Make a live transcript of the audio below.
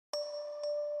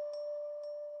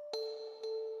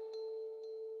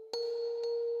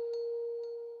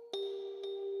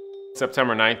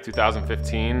September 9th,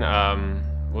 2015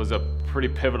 was a pretty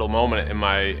pivotal moment in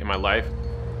my life.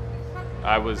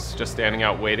 I was just standing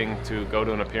out waiting to go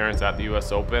to an appearance at the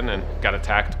US Open and got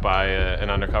attacked by an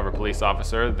undercover police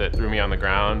officer that threw me on the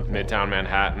ground, Midtown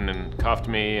Manhattan, and cuffed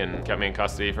me and kept me in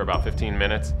custody for about 15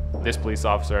 minutes. This police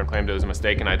officer claimed it was a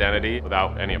mistaken identity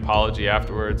without any apology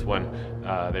afterwards when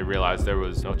they realized there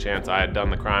was no chance I had done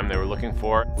the crime they were looking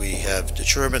for. We have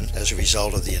determined as a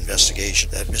result of the investigation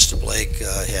that Mr. Blake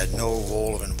had no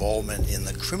role of involvement in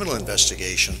the criminal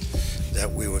investigation that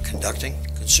we were conducting.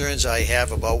 Concerns I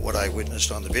have about what I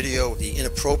witnessed on the video, the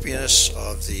inappropriateness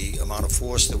of the amount of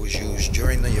force that was used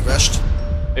during the arrest.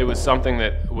 It was something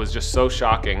that was just so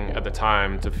shocking at the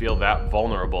time to feel that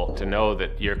vulnerable, to know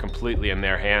that you're completely in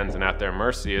their hands and at their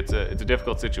mercy. It's a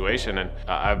difficult situation, and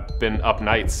I've been up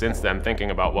nights since then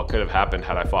thinking about what could have happened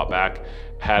had I fought back,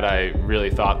 had I really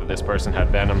thought that this person had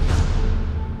venom.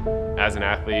 As an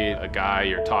athlete, a guy,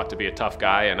 you're taught to be a tough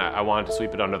guy, and I wanted to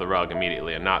sweep it under the rug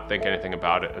immediately and not think anything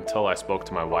about it until I spoke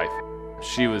to my wife.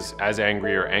 She was as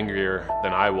angry or angrier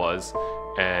than I was,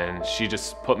 and she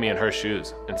just put me in her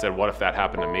shoes and said, what if that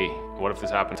happened to me? What if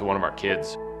this happened to one of our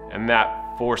kids? And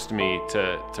that forced me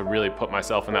to really put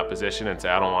myself in that position and say,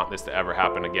 I don't want this to ever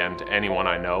happen again to anyone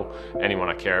I know, anyone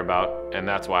I care about, and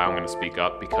that's why I'm going to speak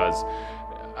up, because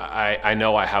I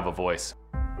know I have a voice.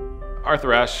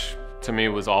 Arthur Ashe, to me,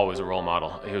 was always a role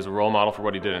model. He was a role model for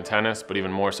what he did in tennis, but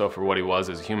even more so for what he was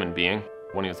as a human being.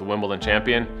 When he was the Wimbledon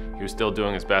champion, he was still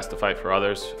doing his best to fight for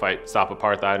others, stop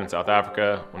apartheid in South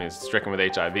Africa. When he was stricken with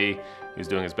HIV, he was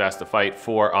doing his best to fight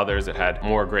for others that had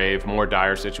more grave, more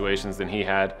dire situations than he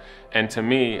had. And to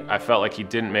me, I felt like he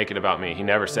didn't make it about me. He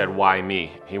never said, why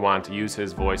me? He wanted to use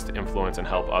his voice to influence and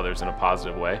help others in a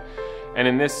positive way. And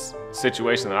in this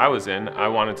situation that I was in, I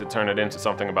wanted to turn it into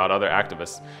something about other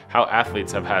activists, how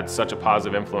athletes have had such a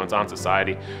positive influence on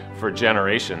society for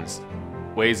generations.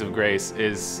 Ways of Grace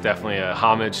is definitely a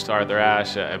homage to Arthur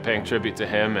Ashe, paying tribute to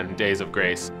him, and Days of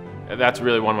Grace. That's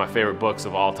really one of my favorite books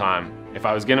of all time. If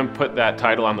I was going to put that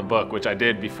title on the book, which I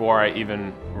did before I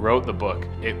even wrote the book,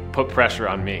 it put pressure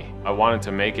on me. I wanted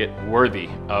to make it worthy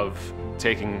of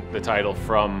taking the title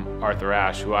from Arthur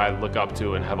Ashe, who I look up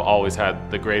to and have always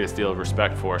had the greatest deal of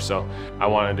respect for. So I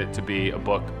wanted it to be a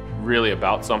book really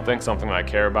about something that I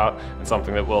care about, and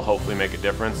something that will hopefully make a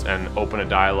difference and open a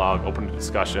dialogue, open a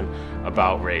discussion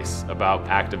about race, about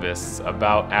activists,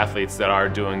 about athletes that are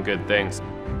doing good things.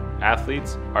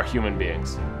 Athletes are human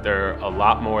beings. They're a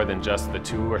lot more than just the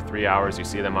 2 or 3 hours you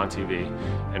see them on TV.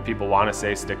 And people want to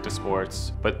say stick to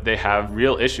sports, but they have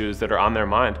real issues that are on their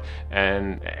mind.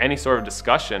 And any sort of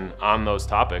discussion on those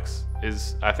topics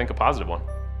is, I think, a positive one.